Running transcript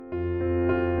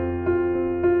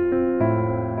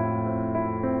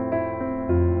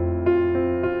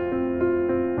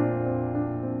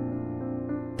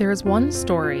There's one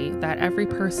story that every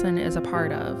person is a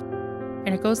part of,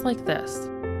 and it goes like this.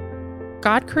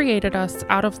 God created us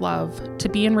out of love to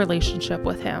be in relationship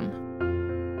with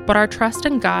Him. But our trust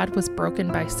in God was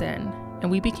broken by sin, and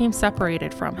we became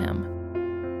separated from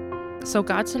Him. So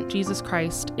God sent Jesus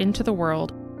Christ into the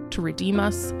world to redeem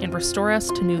us and restore us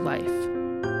to new life.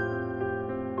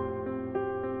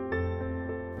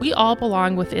 We all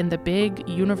belong within the big,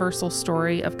 universal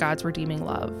story of God's redeeming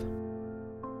love.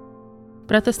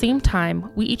 But at the same time,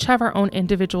 we each have our own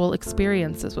individual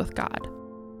experiences with God.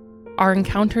 Our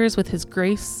encounters with His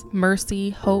grace,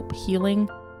 mercy, hope, healing.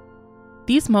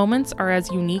 These moments are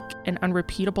as unique and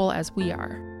unrepeatable as we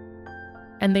are.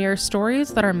 And they are stories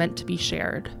that are meant to be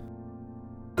shared.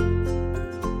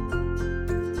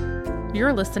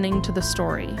 You're listening to The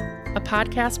Story, a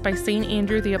podcast by St.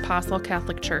 Andrew the Apostle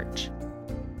Catholic Church.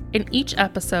 In each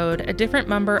episode, a different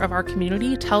member of our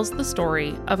community tells the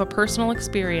story of a personal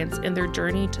experience in their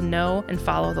journey to know and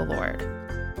follow the Lord.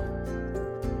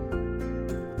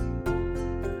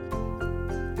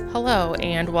 Hello,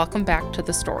 and welcome back to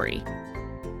The Story.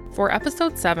 For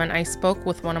episode 7, I spoke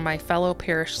with one of my fellow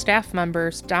parish staff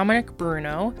members, Dominic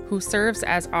Bruno, who serves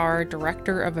as our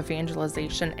Director of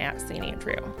Evangelization at St.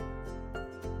 Andrew.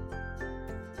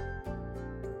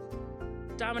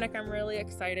 Dominic, I'm really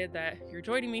excited that you're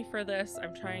joining me for this.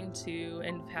 I'm trying to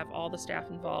have all the staff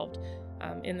involved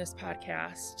in this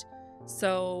podcast.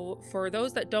 So for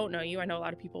those that don't know you, I know a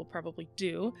lot of people probably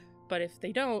do, but if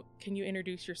they don't, can you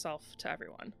introduce yourself to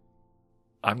everyone?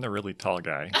 I'm the really tall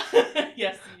guy.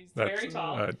 Yes, he's very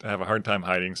tall. I have a hard time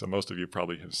hiding, so most of you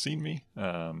probably have seen me.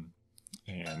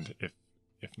 And if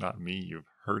not me, you've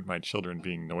heard my children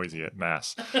being noisy at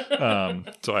Mass.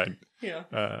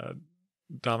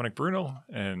 Dominic Bruno,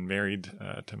 and married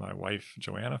to my wife,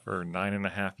 Joanna, for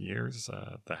 9.5 years.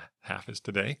 The half is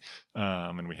today.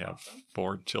 And we have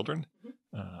 4 children,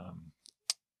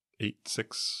 8,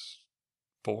 6,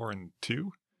 4, and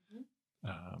 2.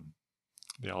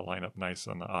 They all line up nice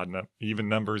on the even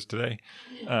numbers today.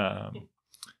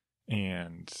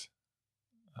 And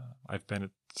I've been at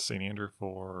St. Andrew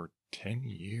for 10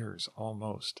 years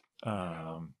almost.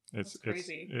 It's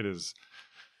crazy. It is.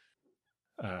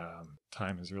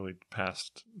 Time has really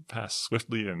passed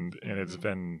swiftly, and it's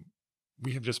been,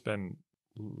 we have just been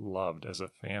loved as a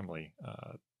family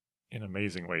in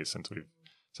amazing ways since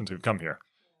we've come here.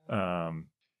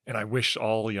 And I wish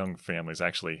all young families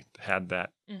actually had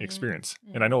that experience,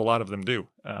 and I know a lot of them do.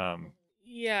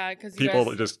 Yeah, because people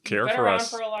that just care for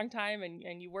us for a long time,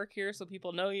 and you work here, so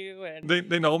people know you, and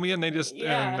they know me, and they just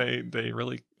and they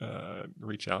really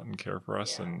reach out and care for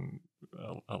us, and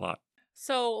a lot.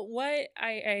 So what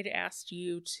I'd asked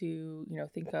you to,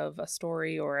 think of a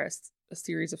story or a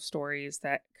series of stories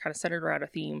that kind of centered around a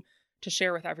theme to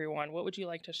share with everyone. What would you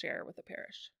like to share with the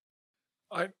parish?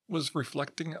 I was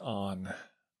reflecting on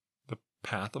the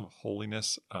path of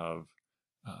holiness of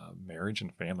marriage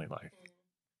and family life.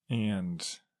 And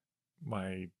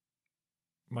my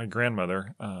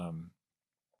grandmother,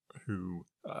 who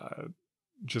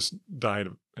just died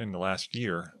in the last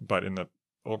year, but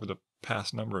over the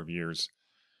past number of years,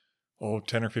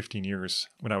 10 or 15 years,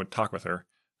 when I would talk with her,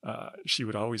 she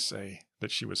would always say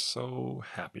that she was so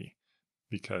happy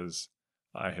because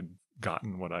I had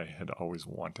gotten what I had always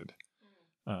wanted.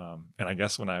 And I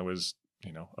guess when I was,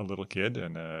 a little kid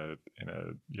and a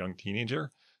young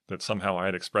teenager, that somehow I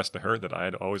had expressed to her that I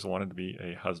had always wanted to be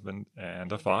a husband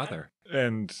and a father.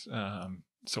 And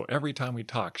so every time we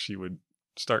talked, she would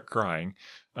start crying.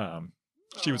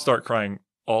 She would start crying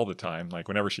all the time. Like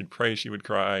whenever she'd pray, she would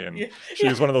cry, and she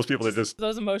was one of those people that just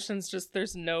those emotions,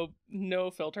 there's no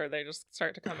filter, they just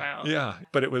start to come out. Yeah,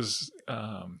 but it was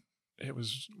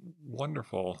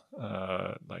wonderful,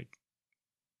 like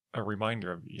a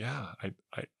reminder of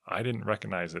I didn't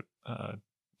recognize it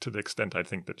to the extent I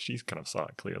think that she kind of saw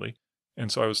it clearly.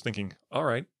 And so I was thinking, all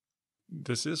right,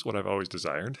 this is what I've always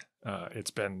desired.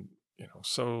 It's been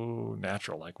so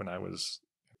natural. Like when I was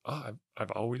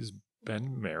I've always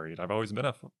been married. I've always been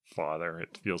a father.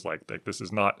 It feels like this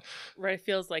is not right. It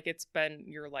feels like it's been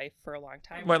your life for a long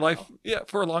time. My life,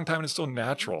 for a long time, and it's so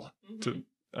natural to.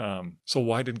 So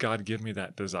why did God give me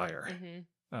that desire?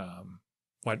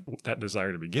 Why that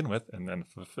desire to begin with, and then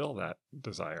fulfill that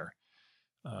desire?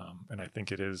 And I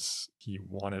think it is He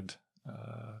wanted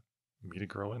me to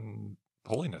grow in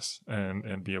holiness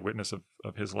and be a witness of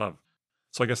His love.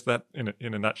 So I guess that,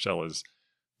 in a nutshell, is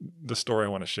the story I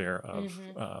want to share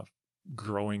of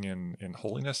growing in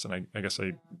holiness. And I guess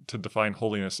to define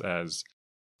holiness as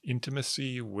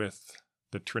intimacy with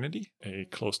the Trinity, a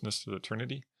closeness to the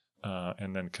Trinity,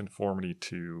 and then conformity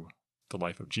to the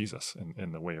life of Jesus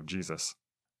and the way of Jesus.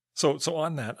 So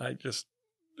on that,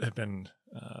 had been,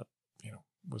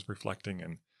 was reflecting.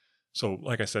 And so,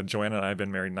 like I said, Joanna and I have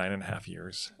been married 9.5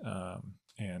 years.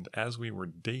 And as we were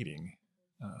dating,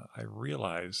 I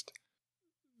realized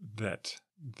that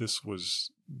this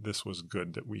was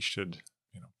good, that we should,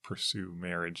 pursue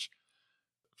marriage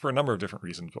for a number of different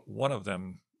reasons. But one of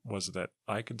them was that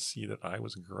I could see that I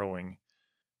was growing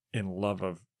in love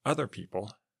of other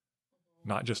people,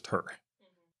 not just her,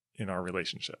 in our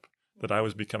relationship. That I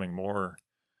was becoming more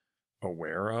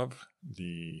aware of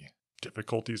the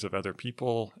difficulties of other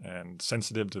people and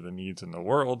sensitive to the needs in the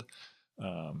world,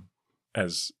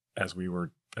 as we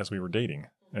were dating.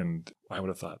 And I would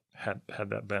have thought, had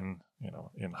that been,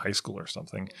 in high school or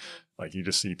something, like you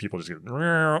just see people just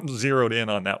get zeroed in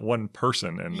on that one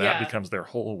person, and that becomes their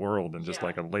whole world, and just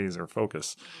like a laser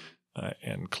focus,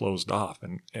 and closed off.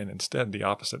 And instead, the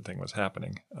opposite thing was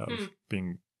happening, of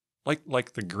being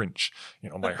like the Grinch.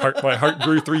 My heart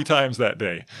grew 3 times that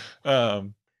day.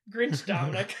 Grinch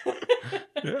Dominic.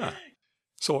 Yeah.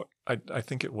 So I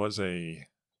think it was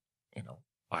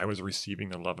I was receiving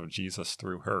the love of Jesus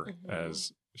through her,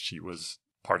 as she was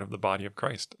part of the body of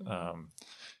Christ.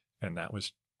 And that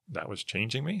was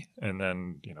changing me. And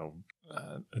then,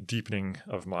 a deepening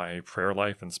of my prayer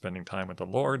life and spending time with the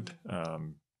Lord,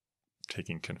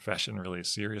 taking confession really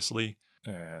seriously,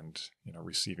 and,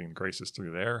 receiving graces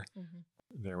through there.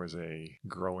 There was a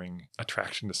growing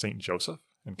attraction to St. Joseph,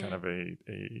 and kind of a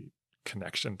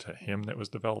connection to him that was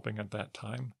developing at that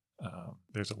time.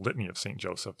 There's a litany of St.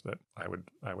 Joseph that I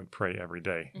would pray every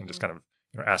day, and just kind of,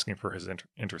 asking for his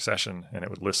intercession, and it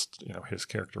would list, his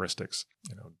characteristics.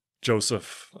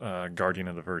 Joseph, guardian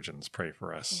of the virgins, pray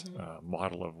for us.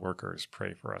 Model of workers,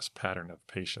 pray for us. Pattern of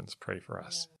patience, pray for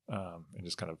us. And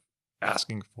just kind of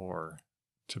asking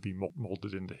to be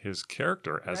molded into his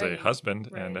character as a husband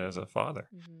and as a father.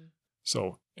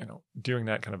 So, during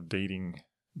that kind of dating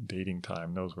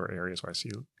time, those were areas where I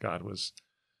see God was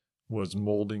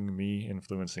molding me,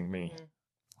 influencing me.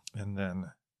 And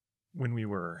then when we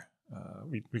were,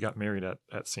 we got married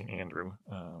at St. Andrew,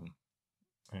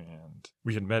 and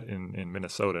we had met in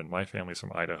Minnesota, and my family's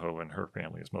from Idaho and her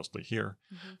family is mostly here.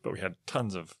 But we had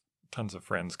tons of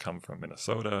friends come from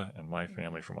Minnesota, and my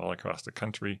family from all across the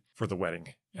country for the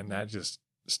wedding. And that just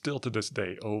still to this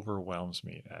day overwhelms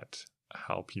me at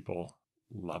how people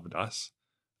loved us.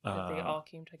 That they all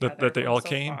came together. That they all so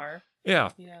came. Far. Yeah.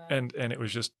 And it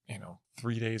was just,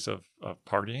 3 days of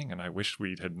partying, and I wish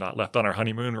we had not left on our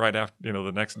honeymoon right after,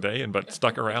 the next day, but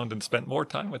stuck around and spent more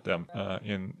time with them.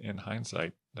 In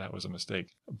hindsight, that was a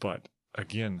mistake. But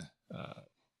again,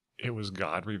 it was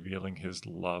God revealing his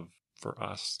love for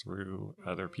us through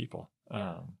other people.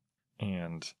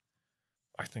 And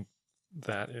I think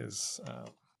that is,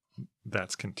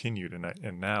 that's continued.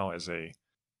 And now as a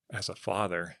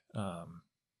father,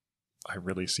 I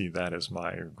really see that as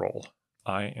my role.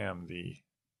 I am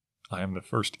the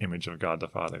first image of God the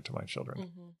Father to my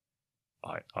children.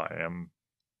 I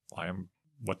am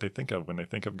what they think of when they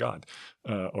think of God,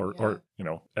 or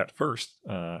at first,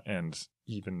 and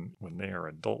even when they are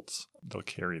adults, they'll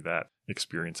carry that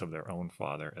experience of their own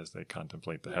father as they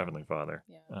contemplate the Heavenly Father.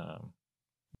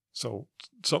 So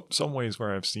some ways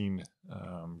where I've seen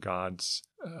God's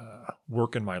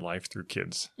work in my life through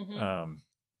kids.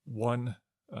 One,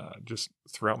 just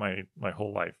throughout my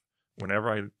whole life,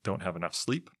 whenever I don't have enough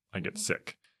sleep, I get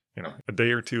sick. A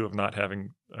day or two of not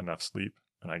having enough sleep,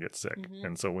 and I get sick.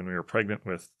 And so when we were pregnant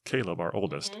with Caleb, our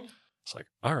oldest, it's like,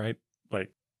 all right,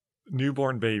 like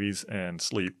newborn babies and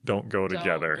sleep don't go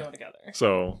together.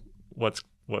 So what's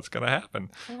going to happen?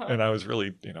 And I was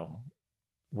really,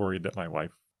 worried that my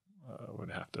wife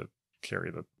would have to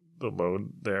carry the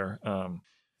load there.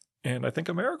 And I think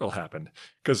a miracle happened,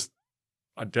 because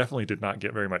I definitely did not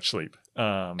get very much sleep.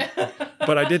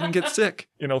 But I didn't get sick.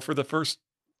 For the first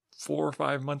 4 or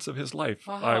 5 months of his life,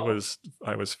 I was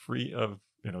free of,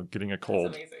 getting a cold.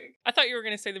 That's amazing. I thought you were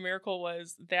going to say the miracle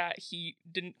was that he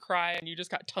didn't cry and you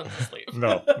just got tons of sleep.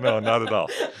 No, not at all.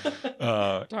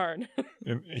 Darn.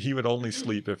 And he would only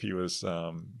sleep if he was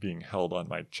being held on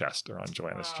my chest or on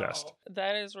Joanna's chest.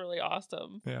 That is really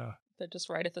awesome. Yeah. That just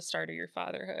right at the start of your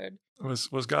fatherhood was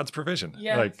God's provision.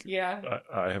 I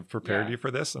have prepared you for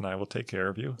this, and I will take care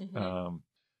of you.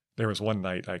 There was one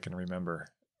night I can remember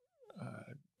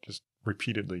just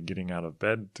repeatedly getting out of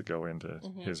bed to go into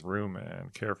his room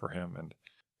and care for him, and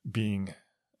being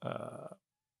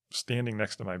standing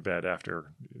next to my bed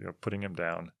after putting him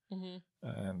down,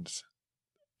 and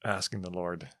asking the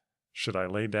Lord, should I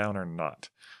lay down or not?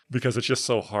 Because it's just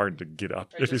so hard to get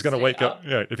up. If he's going to wake up,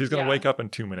 if he's going to wake up in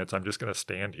 2 minutes, I'm just going to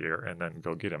stand here and then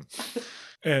go get him.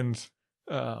 And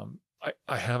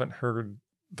I haven't heard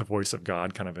the voice of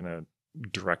God kind of in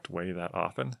direct way that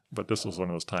often, but this was one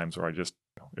of those times where I just,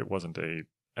 it wasn't an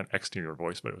exterior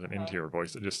voice, but it was an interior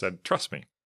voice that just said, trust me.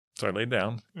 So I laid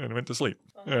down and went to sleep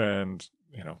and,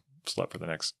 slept for the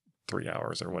next 3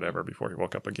 hours or whatever before he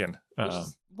woke up again. Which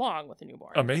is long with a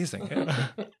newborn. Amazing. Yeah.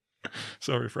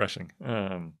 So refreshing.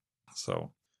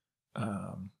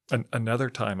 Another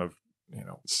time of,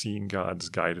 seeing God's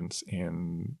guidance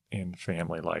in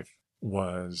family life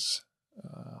was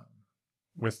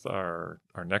with our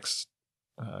next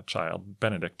child,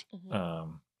 Benedict.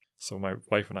 So my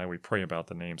wife and I, we pray about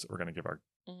the names that we're going to give our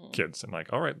kids, and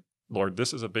like, all right, Lord,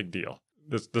 this is a big deal.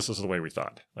 This is the way we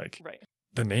thought. Like, right.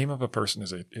 The name of a person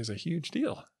is a huge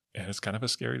deal, and it's kind of a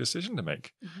scary decision to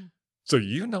make. So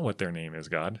you know what their name is,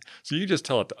 God. So you just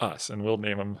tell it to us, and we'll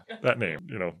name them that name.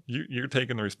 You're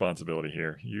taking the responsibility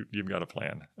here. You've got a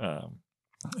plan.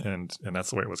 And that's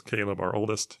the way it was. Caleb, our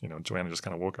oldest, Joanna just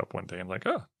kind of woke up one day and like,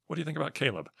 oh, what do you think about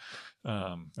Caleb?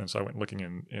 And so I went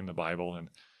looking in the Bible, and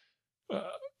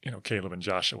Caleb and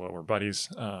Joshua were buddies,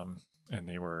 and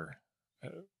they were.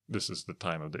 This is the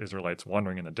time of the Israelites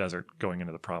wandering in the desert, going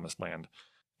into the promised land.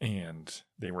 And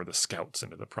they were the scouts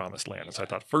into the promised land. And so I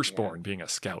thought, firstborn being a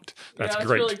scout, that's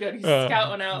great. Really good. He's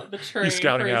scouting out the train he's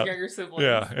scouting for his out, younger siblings.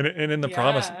 Yeah, and in the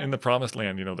promised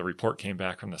land, the report came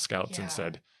back from the scouts and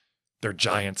said, they're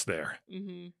giants there.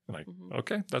 Like,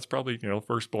 okay, that's probably,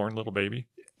 firstborn little baby.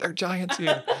 They're giants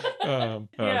here.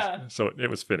 So it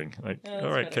was fitting. Like,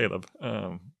 all right, fitting.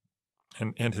 Caleb.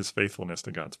 And his faithfulness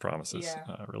to God's promises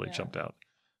really jumped out.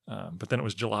 But then it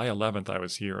was July 11th. I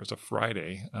was here. It was a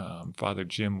Friday. Father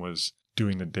Jim was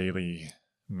doing the daily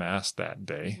mass that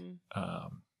day.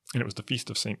 And it was the feast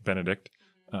of St. Benedict,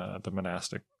 the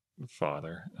monastic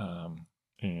father.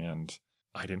 And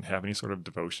I didn't have any sort of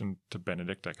devotion to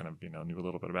Benedict. I kind of, knew a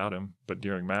little bit about him. But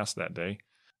during mass that day,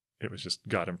 it was just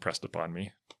God impressed upon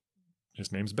me.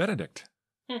 His name's Benedict.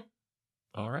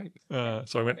 All right.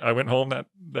 So I went home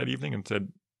that evening and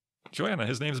said, Joanna,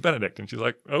 his name's Benedict. And she's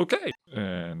like, okay.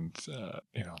 And,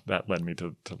 that led me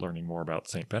to learning more about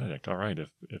St. Benedict. All right. If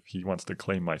he wants to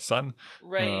claim my son,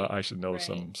 I should know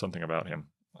something about him.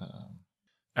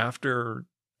 After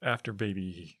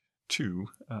baby 2,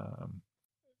 a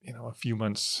few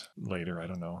months later, I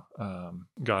don't know,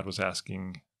 God was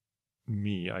asking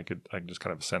me, I could just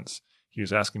kind of sense he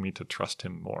was asking me to trust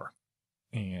him more.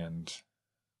 And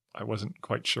I wasn't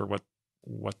quite sure what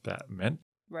that meant.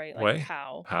 Right, like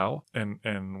how.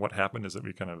 And what happened is that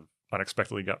we kind of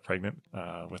unexpectedly got pregnant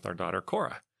with our daughter,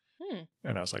 Cora.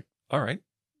 And I was like, all right,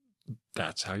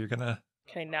 that's how you're going to...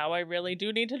 Okay, now I really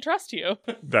do need to trust you.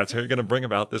 That's how you're going to bring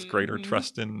about this greater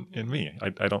trust in me.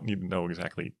 I don't need to know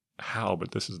exactly how,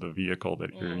 but this is the vehicle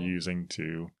that you're using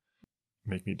to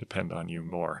make me depend on you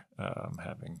more,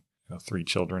 having 3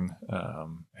 children,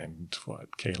 and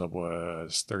Caleb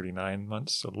was 39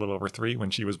 months, a little over 3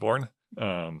 when she was born.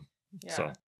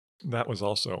 So that was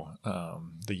also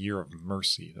the year of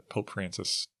mercy that Pope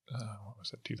Francis,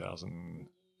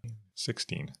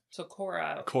 2016. So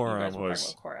Cora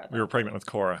was, we were pregnant with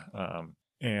Cora,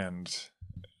 and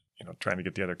trying to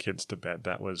get the other kids to bed.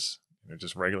 That was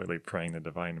just regularly praying the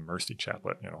Divine Mercy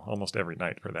Chaplet, almost every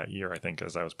night for that year, I think,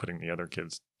 as I was putting the other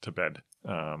kids to bed.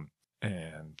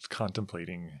 And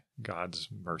contemplating God's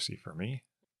mercy for me.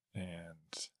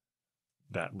 And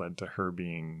that led to her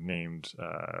being named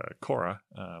Cora,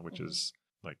 which is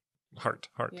like heart.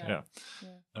 Yeah.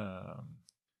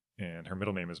 And her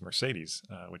middle name is Mercedes,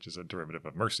 which is a derivative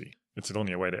of mercy. It's the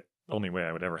only way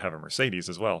I would ever have a Mercedes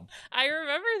as well. I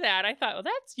remember that. I thought, well,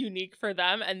 that's unique for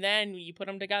them. And then you put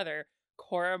them together,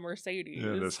 Cora Mercedes.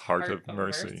 Yeah, this heart of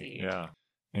mercy. Yeah.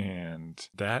 And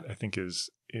that, I think,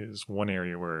 is one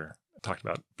area where I talked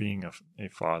about being a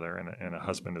father and a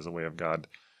husband as a way of God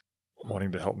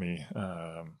wanting to help me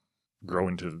grow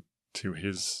into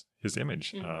his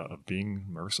image of being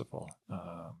merciful.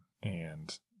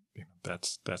 And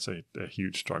that's a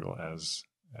huge struggle as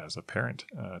a parent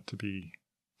to be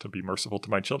merciful to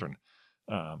my children.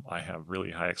 I have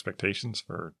really high expectations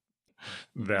for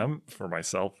them, for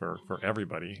myself, for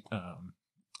everybody,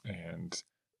 and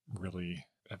really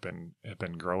have been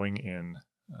growing in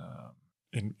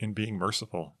being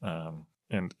merciful,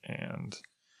 and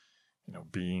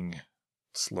being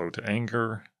slow to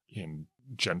anger, and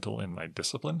gentle in my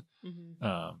discipline,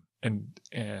 and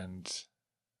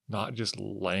not just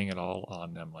laying it all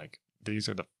on them like these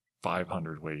are the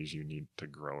 500 ways you need to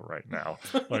grow right now.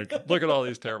 Like, look at all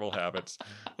these terrible habits.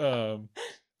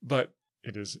 But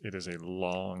it is a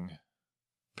long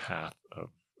path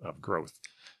of growth,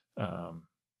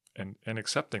 and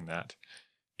accepting that,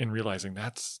 and realizing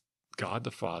that's God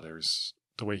the Father's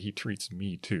the way he treats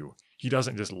me too. He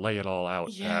doesn't just lay it all out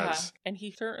as, and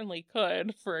he certainly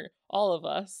could for all of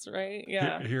us, right?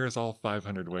 Yeah. Here's all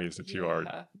 500 ways that you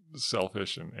are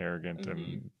selfish and arrogant Mhm.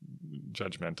 and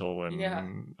judgmental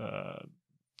and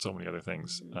so many other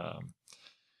things.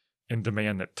 And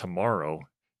demand that tomorrow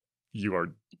you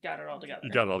got it all together.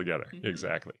 You got it all together. Mhm.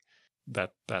 Exactly.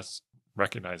 That's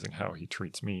recognizing how he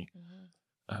treats me,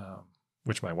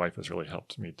 which my wife has really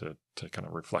helped me to kind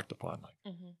of reflect upon.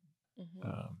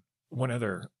 One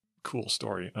other cool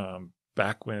story.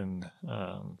 Back when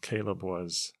Caleb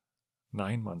was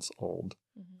 9 months old,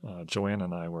 Joanne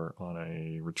and I were on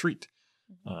a retreat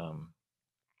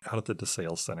out at the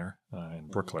DeSales Center in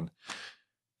Brooklyn.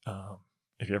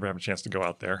 If you ever have a chance to go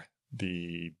out there,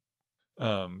 the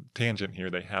Tangent here,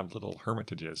 they have little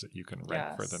hermitages that you can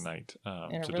rent for the night.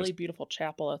 And a really beautiful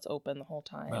chapel that's open the whole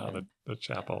time. The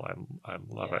chapel, I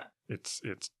love it.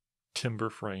 It's timber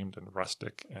framed and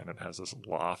rustic, and it has this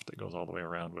loft that goes all the way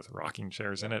around with rocking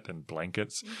chairs in it and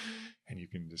blankets, and you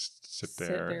can just sit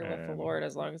there with the Lord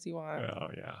as long as you want. Oh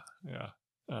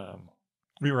yeah.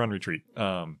 We were on retreat,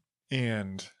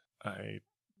 and I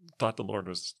thought the Lord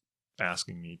was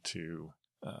asking me to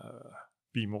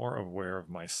be more aware of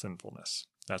my sinfulness.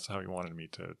 That's how he wanted me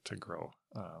to grow.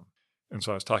 And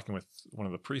so I was talking with one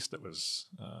of the priests that was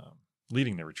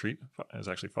leading the retreat. It was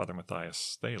actually Father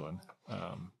Matthias Thalen,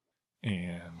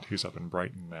 and who's up in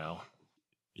Brighton now.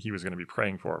 He was going to be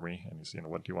praying for me, and he said,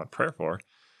 what do you want prayer for?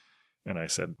 And I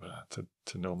said,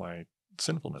 to know my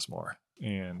sinfulness more.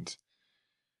 And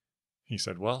he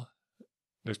said, well,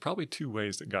 there's probably two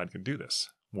ways that God could do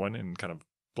this. One, in kind of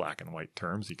black and white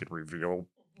terms, he could reveal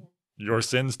your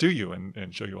sins to you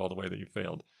and show you all the way that you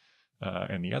failed.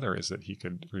 And the other is that he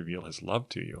could reveal his love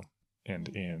to you. And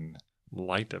in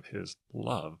light of his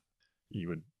love, you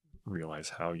would realize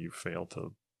how you failed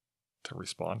to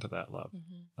respond to that love.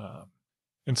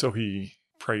 And so he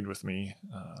prayed with me.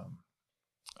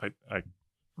 I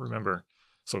remember,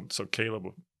 so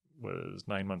Caleb was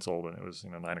 9 months old, and it was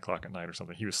 9 o'clock at night or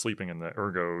something. He was sleeping in the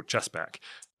ergo chest back.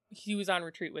 He was on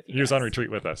retreat with you. He was on retreat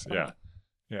with us.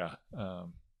 Yeah.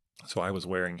 So I was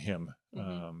wearing him,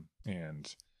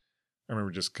 and I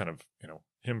remember just kind of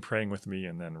him praying with me,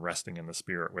 and then resting in the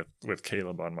spirit with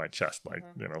Caleb on my chest, like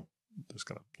just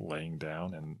kind of laying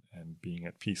down and being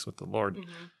at peace with the Lord.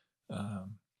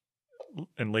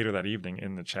 And later that evening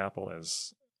in the chapel,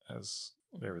 as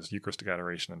there was Eucharistic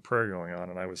adoration and prayer going on,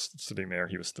 and I was sitting there,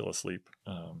 he was still asleep,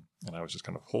 and I was just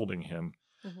kind of holding him,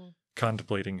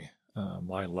 contemplating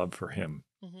my love for him,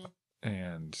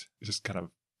 and just kind of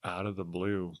out of the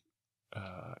blue,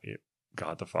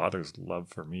 God the Father's love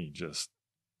for me just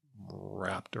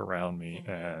wrapped around me,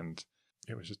 and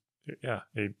it was just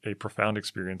a profound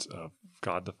experience of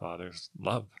God the Father's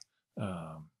love,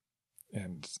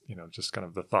 and just kind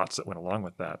of the thoughts that went along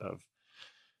with that of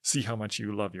see how much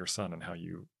you love your son and how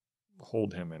you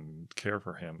hold him and care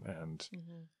for him, and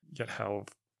yet how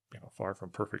far from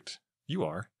perfect you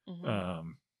are,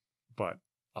 but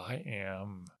I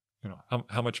am,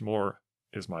 how much more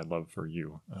is my love for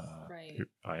you?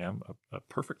 I am a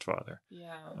perfect father.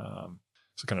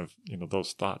 So kind of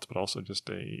those thoughts, but also just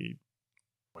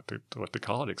what to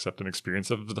call it, except an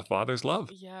experience of the Father's love.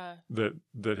 That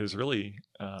is really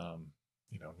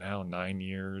now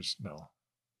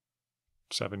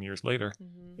 7 years later,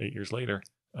 8 years later,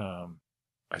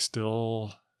 I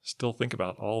still think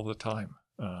about all the time,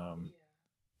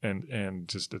 and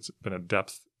just it's been a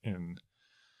depth in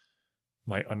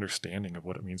my understanding of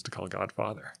what it means to call God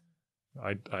Father.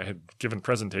 I had given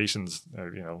presentations,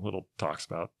 little talks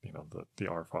about, the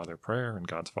Our Father prayer and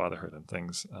God's fatherhood and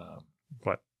things.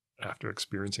 But after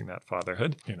experiencing that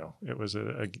fatherhood, it was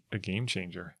a game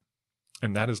changer.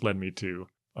 And that has led me to,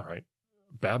 all right,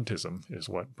 baptism is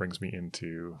what brings me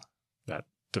into that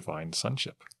divine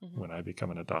sonship when I become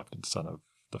an adopted son of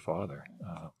the Father.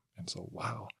 And so,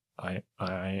 wow, I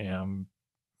am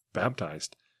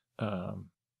baptized,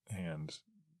 and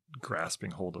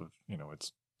grasping hold of,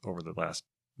 it's over the last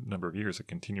number of years, a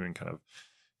continuing kind of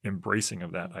embracing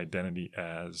of that identity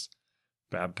as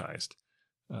baptized,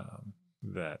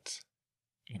 that,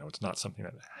 it's not something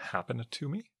that happened to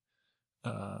me.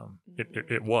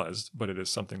 It was, but it is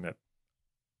something that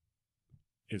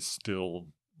is still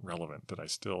relevant, that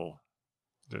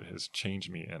has changed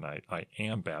me, and I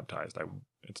am baptized.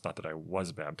 It's not that I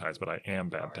was baptized, but I am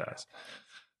baptized.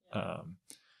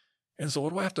 And so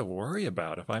what do I have to worry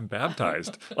about if I'm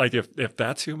baptized? Like if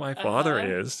that's who my father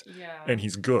is, and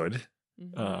he's good,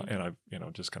 and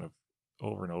I've just kind of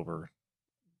over and over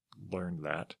learned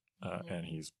that, and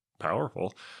he's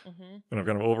powerful, and I've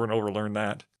kind of over and over learned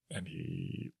that, and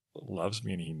he loves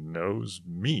me and he knows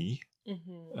me,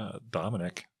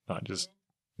 Dominic, not just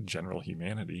general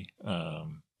humanity.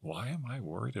 Why am I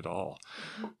worried at all?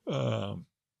 And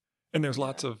there's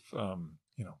lots of,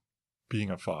 being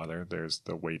a father, there's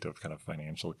the weight of kind of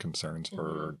financial concerns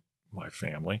for my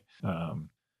family.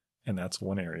 And that's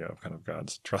one area of kind of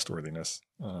God's trustworthiness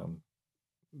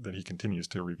that he continues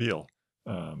to reveal.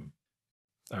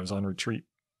 I was on retreat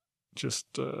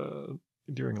just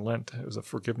during Lent. It was a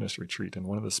forgiveness retreat, and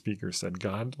one of the speakers said,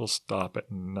 God will stop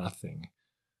at nothing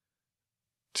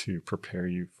to prepare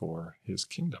you for his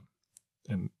kingdom.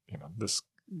 And, this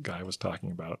guy was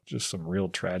talking about just some real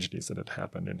tragedies that had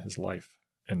happened in his life,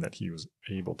 and that he was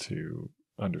able to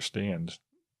understand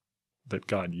that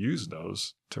God used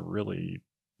those to really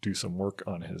do some work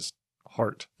on his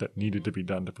heart that needed to be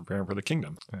done to prepare him for the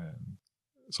kingdom. And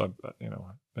so I've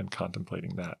been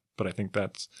contemplating that. But I think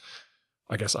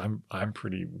I guess I'm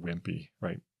pretty wimpy,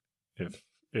 right?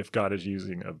 If God is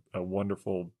using a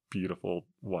wonderful, beautiful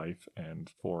wife and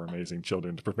 4 amazing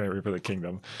children to prepare me for the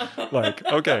kingdom, like,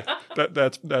 okay,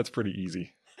 that's pretty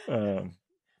easy.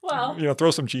 Well,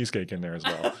 throw some cheesecake in there as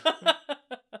well.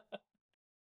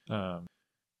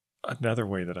 Another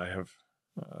way that I have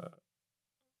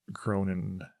grown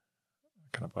in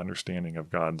kind of understanding of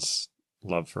God's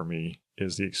love for me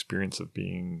is the experience of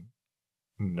being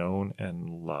known and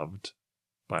loved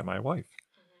by my wife.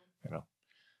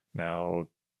 Now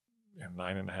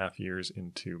 9.5 years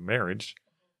into marriage,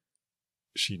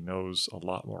 she knows a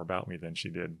lot more about me than she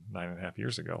did 9.5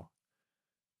 years ago,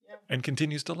 and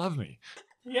continues to love me.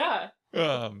 Yeah.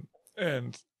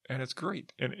 And it's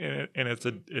great, and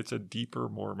it's a deeper,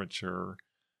 more mature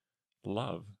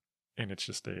love, and it's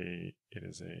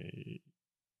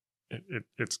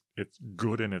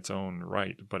good in its own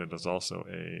right, but it is also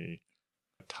a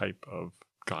type of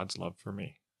God's love for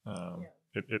me.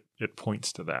 It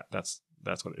points to that. That's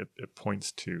what it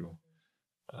points to,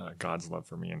 God's love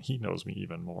for me, and he knows me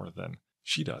even more than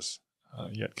she does,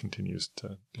 yet continues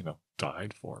to,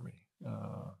 died for me,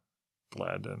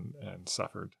 bled and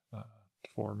suffered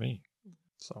for me.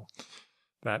 So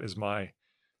that is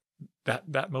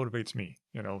that motivates me,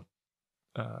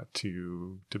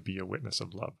 to be a witness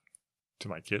of love to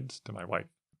my kids, to my wife.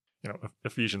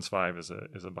 Ephesians 5 is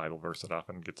a Bible verse that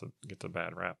often gets a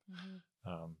bad rap,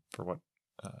 for what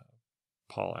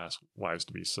Paul asks wives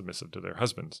to be submissive to their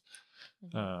husbands.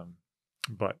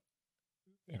 But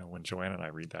when Joanna and I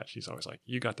read that, she's always like,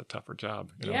 "You got the tougher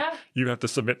job. You have to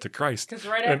submit to Christ." Because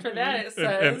right after that it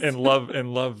says, and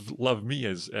love me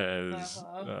as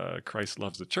Christ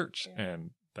loves the church,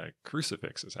 and that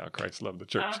crucifix is how Christ loved the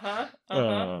church.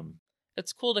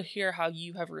 It's cool to hear how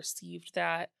you have received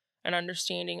that, an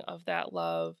understanding of that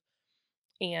love,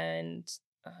 and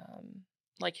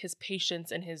like his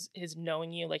patience and his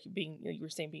knowing you, like you were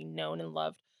saying, being known and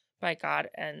loved by God,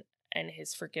 and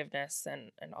his forgiveness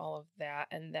and all of that.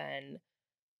 And then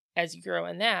as you grow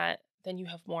in that, then you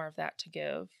have more of that to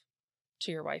give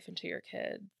to your wife and to your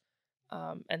kids.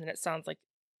 And then it sounds like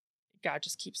God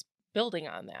just keeps building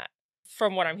on that.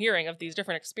 From what I'm hearing of these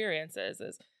different experiences,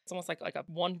 is it's almost like a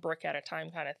one brick at a time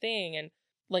kind of thing. And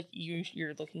like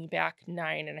you're looking back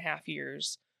 9.5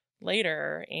 years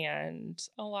later, and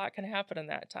a lot can happen in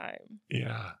that time.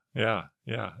 Yeah.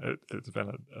 It's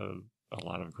been a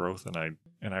lot of growth, and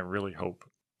I really hope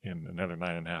in another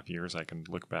 9.5 years I can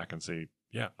look back and say,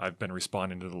 yeah, I've been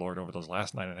responding to the Lord over those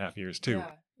last 9.5 years too.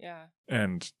 Yeah.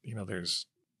 And there's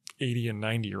 80 and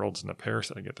 90-year-olds in the parish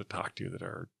that I get to talk to that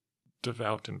are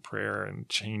devout in prayer and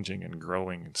changing and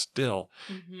growing and still,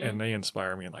 and they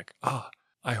inspire me, and like,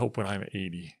 I hope when I'm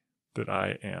 80 that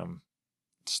I am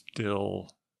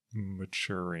still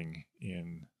maturing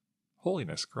in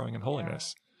holiness, growing in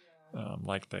holiness,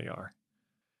 like they are.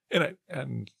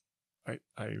 And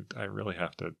I really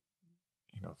have to,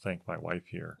 thank my wife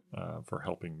here for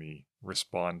helping me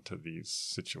respond to these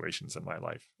situations in my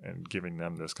life and giving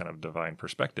them this kind of divine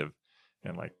perspective,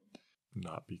 and like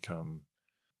not become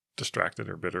distracted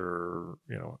or bitter or,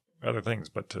 other things,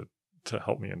 but to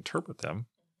help me interpret them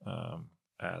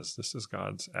as this is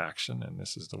God's action and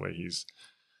this is the way he's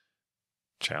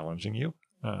challenging you.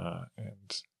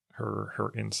 And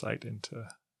her insight into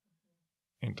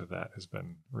that has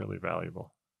been really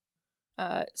valuable.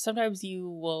 Sometimes you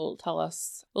will tell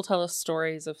us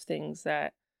stories of things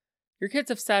that your kids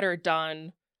have said or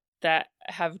done that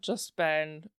have just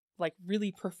been like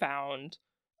really profound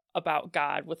about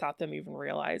God without them even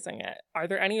realizing it. Are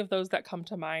there any of those that come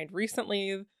to mind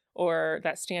recently, or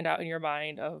that stand out in your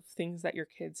mind, of things that your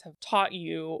kids have taught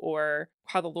you, or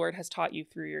how the Lord has taught you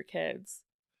through your kids?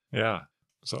 Yeah.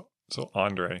 So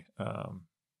Andre,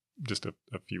 just a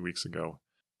few weeks ago,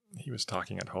 he was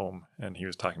talking at home, and he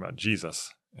was talking about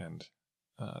Jesus, and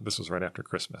this was right after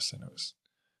Christmas, and it was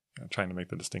trying to make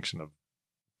the distinction of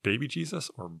baby Jesus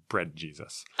or bread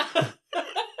Jesus.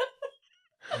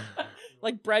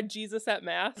 Like bread Jesus at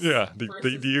Mass? Yeah,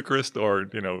 the Eucharist, or,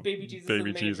 baby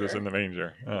Jesus, Jesus in the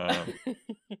manger.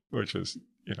 Which is,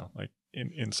 like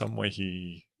in some way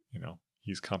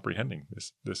he's comprehending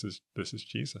this is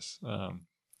Jesus.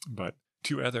 But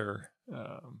two other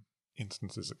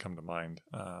instances that come to mind.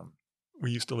 We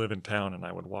used to live in town, and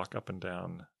I would walk up and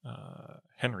down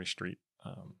Henry Street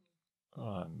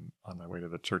on my way to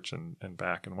the church and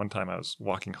back. And one time I was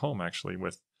walking home actually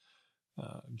with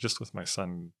my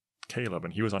son Caleb,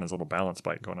 and he was on his little balance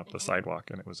bike going up the sidewalk,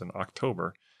 and it was in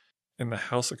October, and the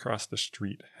house across the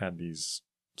street had these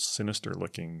sinister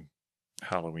looking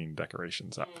Halloween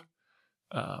decorations up.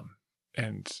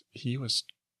 And he was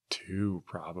 2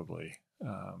 probably,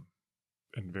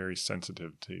 and very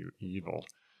sensitive to evil.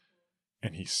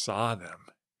 And he saw them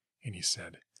and he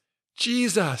said,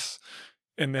 "Jesus!"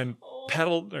 And then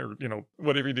pedaled, or,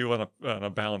 whatever you do on a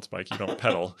balance bike, you don't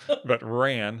pedal, but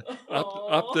ran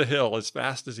up the hill as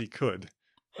fast as he could.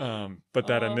 But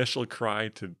that initial cry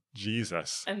to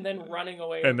Jesus, and then running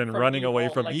away,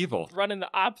 from evil, run in the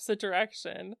opposite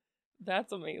direction.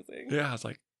 That's amazing. Yeah, I was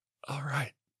like, all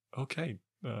right, okay,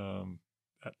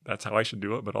 that's how I should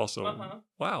do it. But also,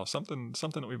 wow, something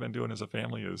that we've been doing as a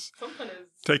family is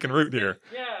taking root here.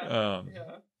 Yeah.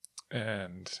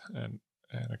 And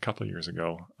a couple of years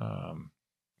ago,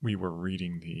 we were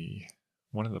reading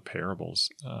one of the parables,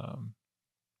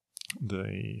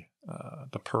 the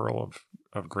pearl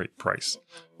of great price,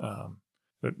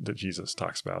 that Jesus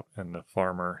talks about, and the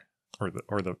farmer or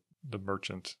the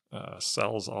merchant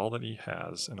sells all that he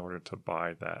has in order to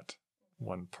buy that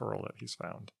one pearl that he's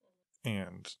found.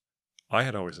 And I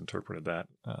had always interpreted that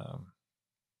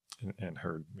and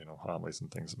heard homilies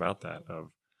and things about that,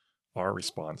 of our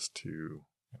response to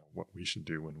what we should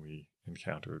do when we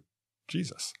encounter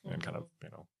Jesus, and kind of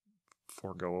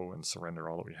forego and surrender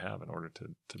all that we have in order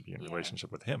to be in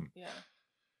relationship with him. Yeah.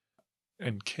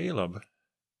 And Caleb,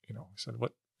 he said,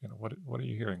 what are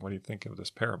you hearing? What do you think of this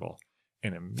parable?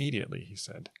 And immediately he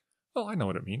said, "Oh, I know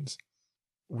what it means.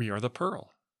 We are the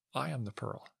pearl. I am the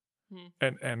pearl."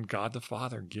 And God the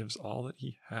Father gives all that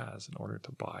he has in order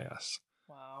to buy us.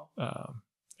 Wow.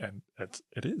 And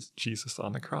it is Jesus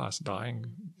on the cross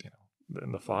dying,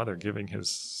 and the Father giving his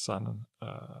Son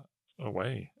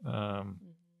away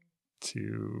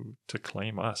to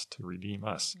claim us, to redeem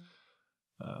us.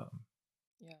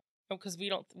 Because we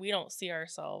don't see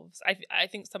ourselves. I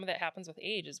think some of that happens with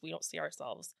age, is we don't see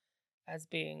ourselves as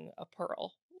being a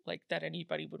pearl, like that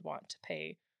anybody would want to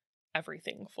pay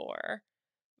everything for.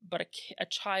 But a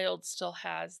child still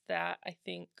has that, I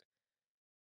think,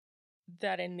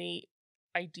 that innate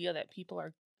idea that people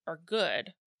are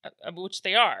good, which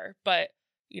they are, but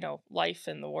life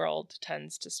in the world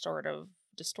tends to sort of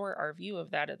distort our view of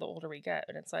that the older we get.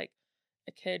 And it's like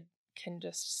a kid can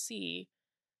just see,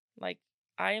 like,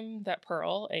 I'm that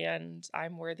pearl, and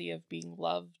I'm worthy of being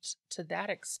loved to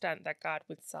that extent that God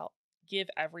would give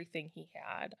everything he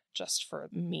had just for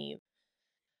me.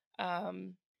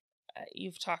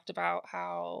 You've talked about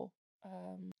how,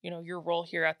 your role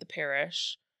here at the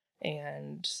parish,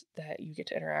 and that you get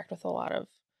to interact with a lot of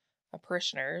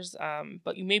parishioners,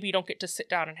 but you don't get to sit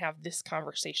down and have this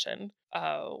conversation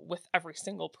with every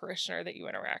single parishioner that you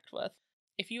interact with.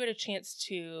 If you had a chance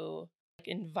to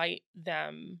invite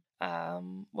them,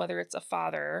 whether it's a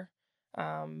father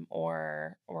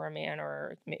or a man,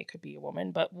 or it could be a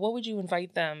woman, but what would you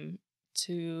invite them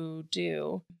to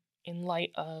do in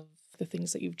light of the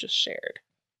things that you've just shared?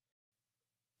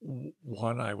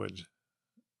 One, I would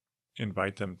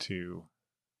invite them to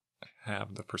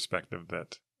have the perspective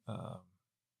that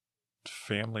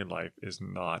family life is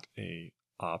not a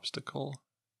obstacle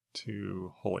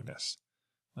to holiness.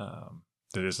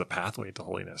 That is a pathway to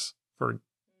holiness for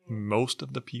most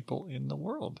of the people in the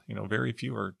world. Very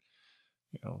few are,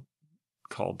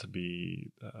 called to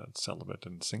be celibate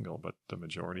and single, but the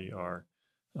majority are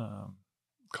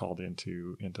called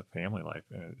into family life,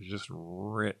 and it's just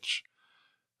rich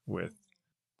with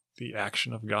the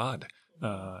action of God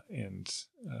and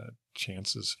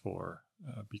chances for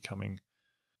becoming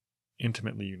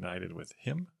intimately united with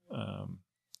him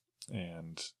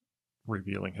and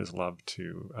revealing his love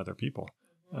to other people.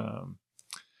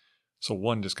 So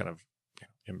one, just kind of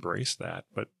embrace that,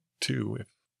 but two,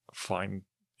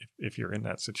 if you're in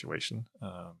that situation,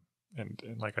 and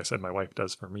like I said, my wife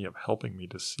does for me, of helping me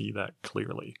to see that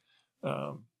clearly,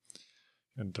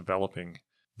 and developing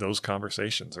those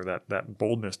conversations, or that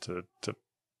boldness to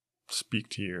speak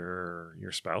to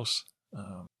your spouse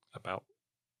about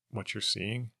what you're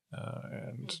seeing,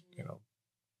 and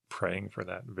praying for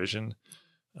that vision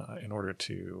in order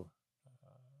to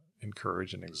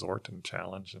encourage and exhort and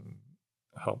challenge and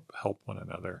help one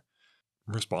another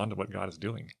respond to what God is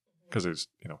doing, because there's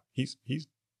he's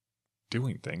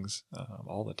doing things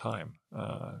all the time,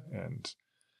 and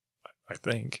I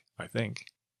think,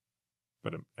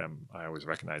 but am I always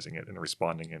recognizing it and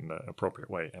responding in the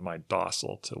appropriate way? Am I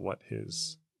docile to what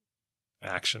His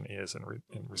action is in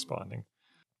responding?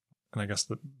 And I guess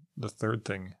the third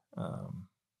thing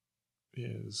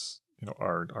is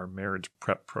our marriage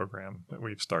prep program that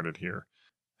we've started here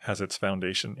has its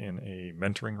foundation in a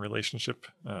mentoring relationship,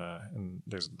 and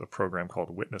there's the program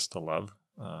called Witness to Love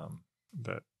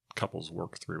that couples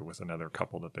work through with another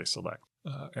couple that they select.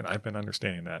 And I've been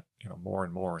understanding that more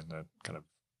and more in the kind of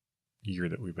year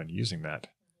that we've been using that.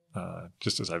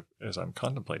 Just as I'm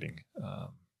contemplating,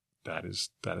 that is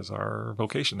our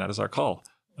vocation, that is our call,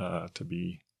 to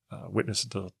be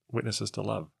witnesses to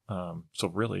love. So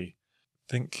really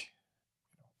think,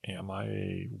 am I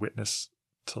a witness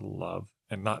to love,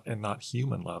 and not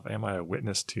human love? Am I a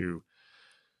witness to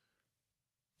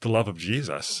the love of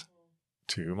Jesus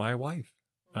to my wife,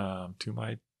 to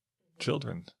my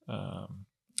children,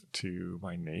 to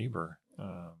my neighbor?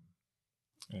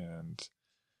 And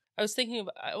I was thinking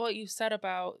about what you said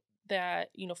about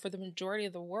that, for the majority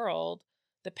of the world,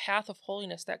 the path of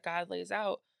holiness that God lays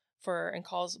out for and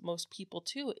calls most people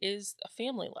to is a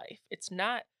family life. It's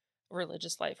not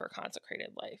religious life or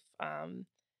consecrated life.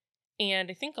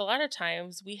 And I think a lot of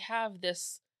times we have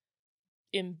this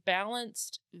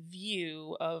imbalanced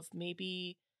view of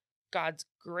maybe God's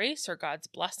grace or God's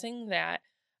blessing that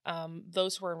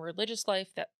those who are in religious life,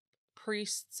 that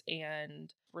priests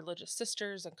and religious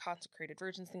sisters and consecrated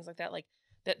virgins, things like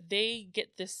that they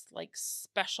get this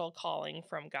special calling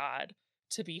from God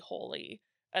to be holy,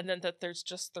 and then that there's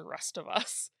just the rest of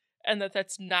us, and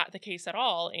that's not the case at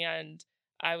all. And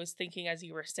I was thinking, as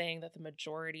you were saying, that the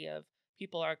majority of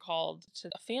people are called to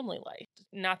a family life.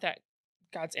 Not that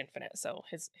God's infinite, so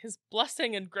his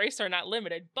blessing and grace are not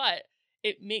limited, but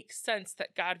it makes sense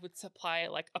that God would supply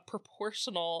a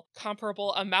proportional,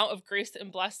 comparable amount of grace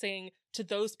and blessing to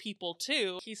those people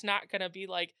too. He's not going to be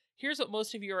here's what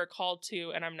most of you are called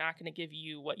to, and I'm not going to give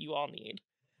you what you all need.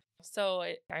 So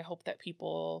I hope that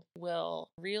people will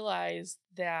realize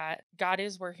that God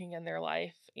is working in their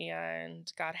life,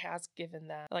 and God has given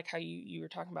them, like how you were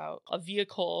talking about, a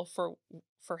vehicle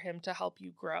for Him to help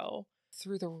you grow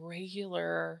through the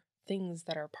regular things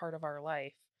that are part of our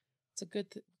life. It's a good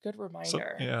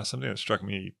reminder. Something that struck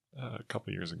me a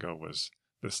couple of years ago was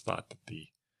this thought that the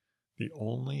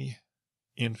only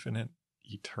infinite,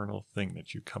 eternal thing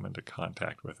that you come into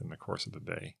contact with in the course of the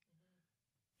day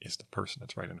is the person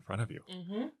that's right in front of you.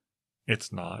 Mm-hmm.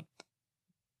 It's not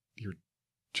your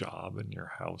job and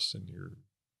your house and your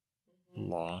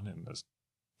lawn and the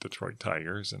Detroit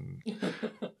Tigers and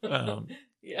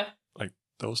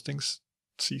those things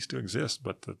cease to exist,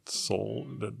 but the soul,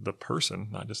 the person,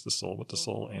 not just the soul, but the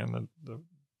soul and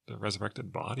the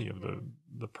resurrected body of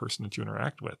the person that you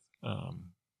interact with.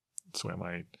 So am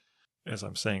I, as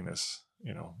I'm saying this,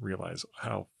 realize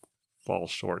how fall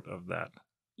short of that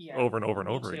over and over and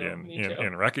over again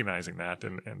in recognizing that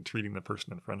and treating the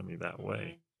person in front of me that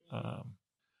way.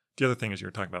 The other thing is, you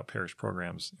were talking about parish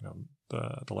programs.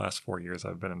 The last 4 years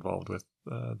I've been involved with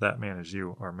That Man Is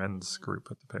You, our men's group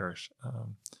at the parish.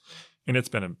 And it's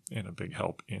been a big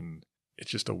help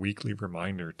it's just a weekly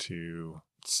reminder to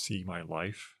see my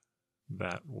life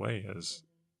that way, as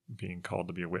being called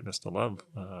to be a witness to love,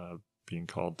 being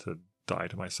called to die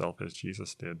to myself as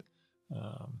Jesus did.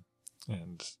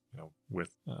 And, with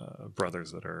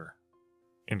brothers that are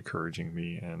encouraging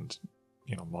me and,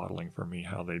 modeling for me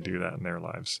how they do that in their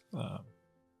lives.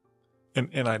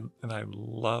 And I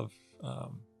love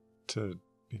to,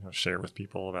 share with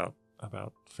people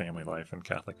about family life and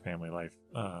Catholic family life,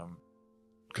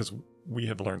 because we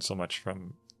have learned so much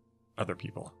from other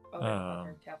people.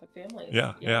 Other Catholic families.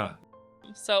 Yeah.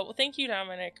 So thank you,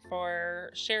 Dominic, for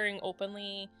sharing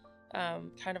openly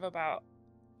kind of about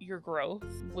your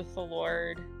growth with the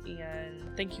Lord,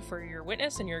 and thank you for your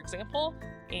witness and your example.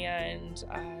 And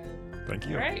thank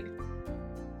you. All right.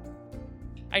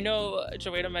 I know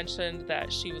Joanna mentioned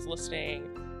that she was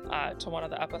listening to one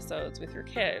of the episodes with your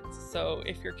kids. So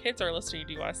if your kids are listening,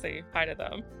 do you want to say hi to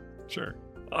them? Sure.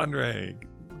 Andre,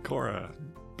 Cora,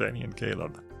 Benny, and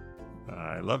Caleb,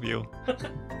 I love you. Fun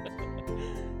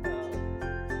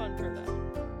for them.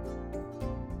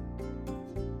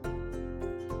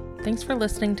 Thanks for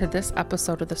listening to this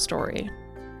episode of The Story.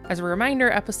 As a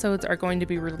reminder, episodes are going to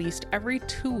be released every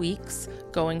 2 weeks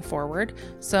going forward.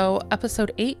 So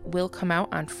episode 8 will come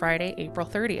out on Friday, April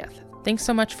 30th. Thanks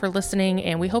so much for listening,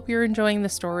 and we hope you're enjoying the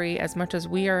story as much as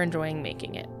we are enjoying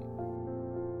making it.